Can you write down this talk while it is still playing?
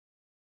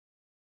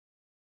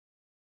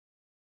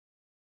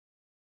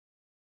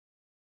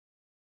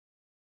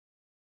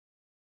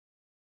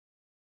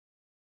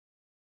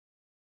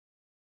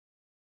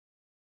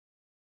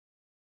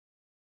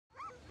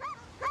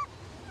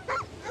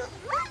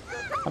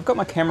I've got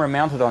my camera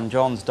mounted on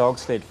John's dog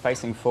sled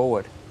facing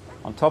forward.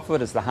 On top of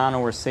it is the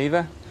Hahnel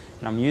receiver,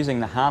 and I'm using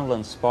the Hahnel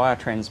Inspire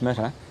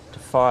transmitter to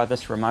fire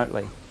this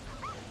remotely.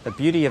 The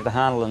beauty of the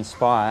Hahnel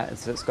Inspire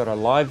is that it's got a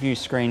live view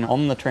screen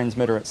on the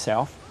transmitter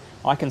itself.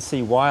 I can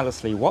see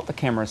wirelessly what the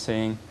camera is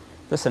seeing.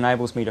 This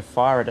enables me to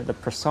fire it at the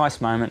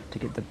precise moment to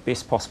get the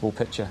best possible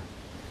picture.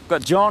 I've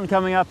got John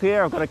coming up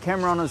here. I've got a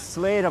camera on his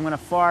sled. I'm going to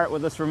fire it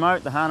with this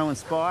remote, the Hahnel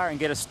Inspire, and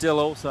get a still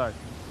also.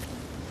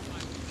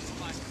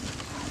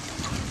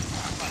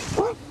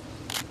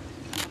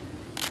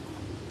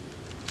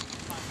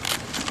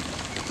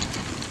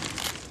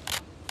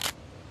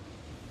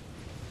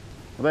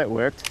 Well, that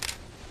worked.